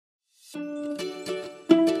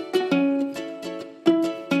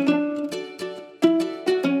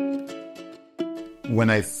When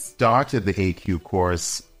I started the ACUE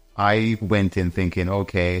course, I went in thinking,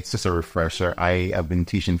 okay, it's just a refresher. I have been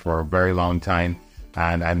teaching for a very long time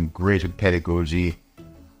and I'm great at pedagogy.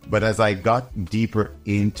 But as I got deeper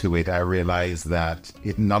into it, I realized that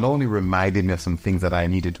it not only reminded me of some things that I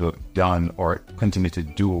needed to have done or continue to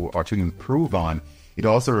do or to improve on, it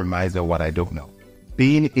also reminds me of what I don't know.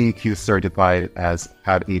 Being ACUE certified has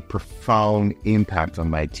had a profound impact on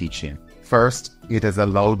my teaching. First, it has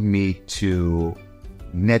allowed me to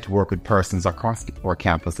network with persons across our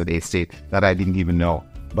campus at A-State that I didn't even know,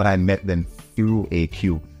 but I met them through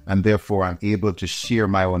ACUE. And therefore, I'm able to share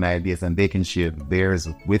my own ideas and they can share theirs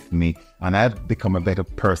with me. And I've become a better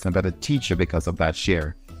person, a better teacher because of that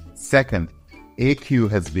share. Second, ACUE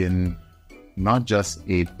has been not just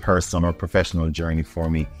a personal or professional journey for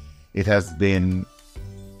me. It has been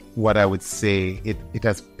what I would say, it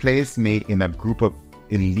has placed me in a group of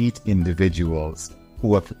elite individuals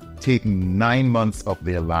who have taken 9 months of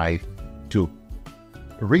their life to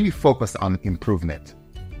really focus on improvement.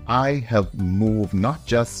 I have moved not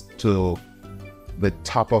just to the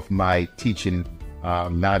top of my teaching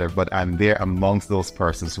ladder, but I'm there amongst those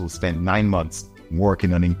persons who spent 9 months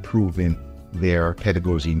working on improving their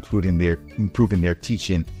pedagogy, improving their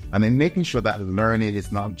teaching, and then making sure that learning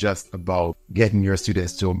is not just about getting your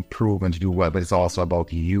students to improve and to do well, but it's also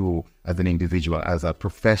about you as an individual, as a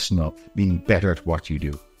professional, being better at what you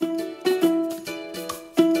do.